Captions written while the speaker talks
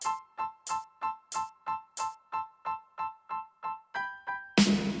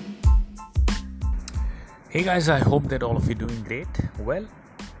Hey guys, I hope that all of you doing great. Well,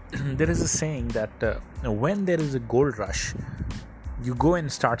 there is a saying that when there is a gold rush, you go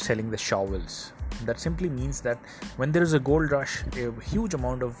and start selling the shovels. That simply means that when there is a gold rush, a huge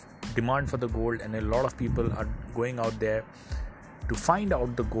amount of demand for the gold, and a lot of people are going out there to find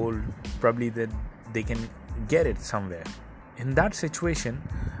out the gold, probably that they can get it somewhere. In that situation,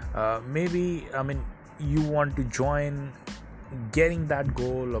 maybe you want to join getting that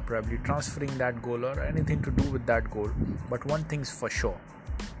goal or probably transferring that goal or anything to do with that goal. But one thing's for sure,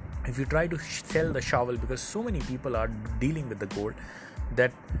 if you try to sell the shovel, because so many people are dealing with the gold,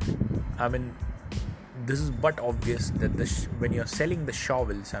 that this is but obvious that when you're selling the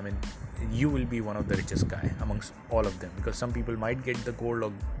shovels, you will be one of the richest guy amongst all of them, because some people might get the gold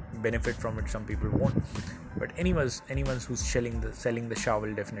or benefit from it, some people won't. But anyone who's selling the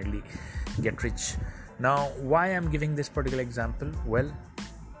shovel definitely get rich. Now, why I'm giving this particular example? Well,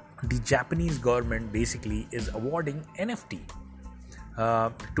 the Japanese government basically is awarding NFT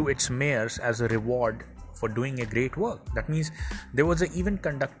to its mayors as a reward for doing a great work. That means there was an event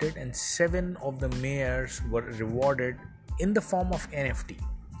conducted and 7 of the mayors were rewarded in the form of NFT.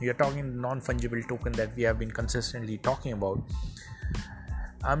 We are talking non-fungible token that we have been consistently talking about.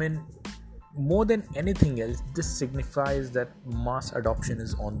 More than anything else, this signifies that mass adoption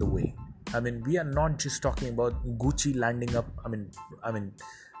is on the way. We are not just talking about Gucci landing up.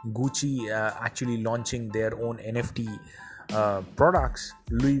 Gucci actually launching their own NFT products,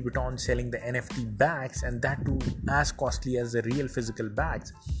 Louis Vuitton selling the NFT bags, and that too as costly as the real physical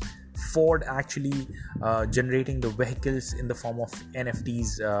bags. Ford actually generating the vehicles in the form of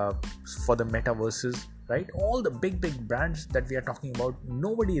NFTs for the metaverses, right? All the big brands that we are talking about,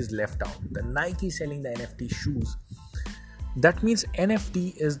 nobody is left out. The Nike selling the NFT shoes. That means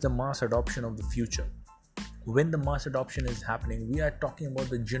NFT is the mass adoption of the future. When the mass adoption is happening, we are talking about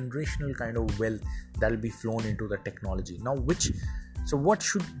the generational kind of wealth that will be flown into the technology. Now, so what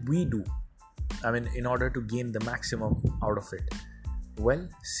should we do? In order to gain the maximum out of it? Well,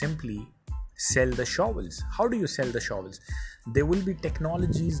 simply sell the shovels. How do you sell the shovels? There will be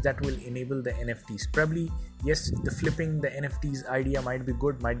technologies that will enable the NFTs. Probably, yes, the flipping the NFTs idea might be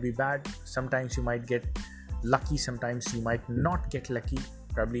good, might be bad. Sometimes you might get lucky, sometimes you might not get lucky.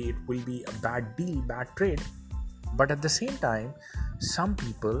 Probably it will be a bad deal, bad trade. But at the same time, some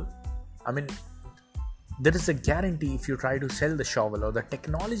people, there is a guarantee if you try to sell the shovel or the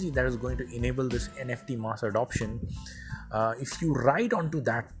technology that is going to enable this NFT mass adoption, if you ride onto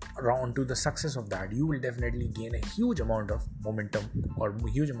the success of that, you will definitely gain a huge amount of momentum or a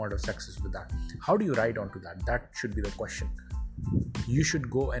huge amount of success with that. How do you ride onto that? That should be the question. You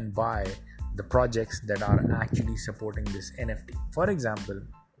should go and buy the projects that are actually supporting this NFT. For example,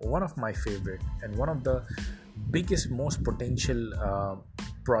 one of my favorite and one of the biggest, most potential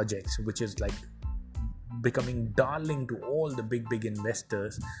projects, which is like becoming darling to all the big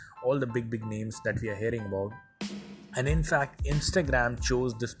investors, all the big names that we are hearing about. And in fact, Instagram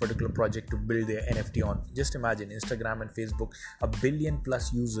chose this particular project to build their NFT on. Just imagine, Instagram and Facebook, 1 billion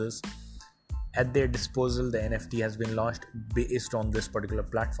plus users at their disposal. The NFT has been launched based on this particular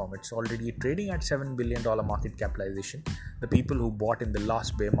platform. It's already trading at $7 billion market capitalization. The people who bought in the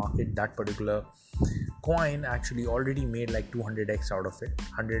last bear market, that particular coin actually already made like 200x out of it,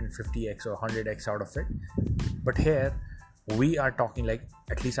 150x or 100x out of it. But here we are talking like,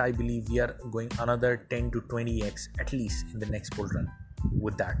 at least I believe we are going another 10 to 20x at least in the next bull run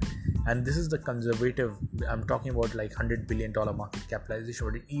with that. And this is the conservative, I'm talking about like $100 billion market capitalization,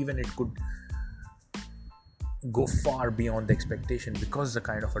 but even it could go far beyond the expectation, because the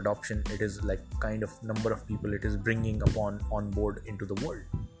kind of adoption it is, like kind of number of people it is bringing on board into the world.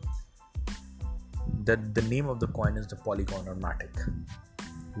 The name of the coin is the Polygon or Matic,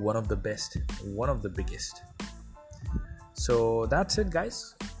 one of the best, one of the biggest. So that's it,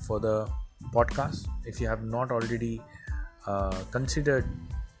 guys, for the podcast. If you have not already considered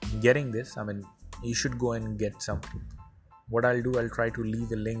getting this, you should go and get some. What I'll do, I'll try to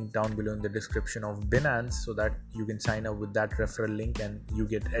leave a link down below in the description of Binance, so that you can sign up with that referral link and you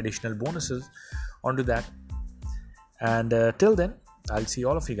get additional bonuses onto that. And till then, I'll see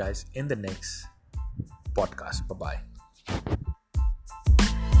all of you guys in the next podcast. Bye-bye.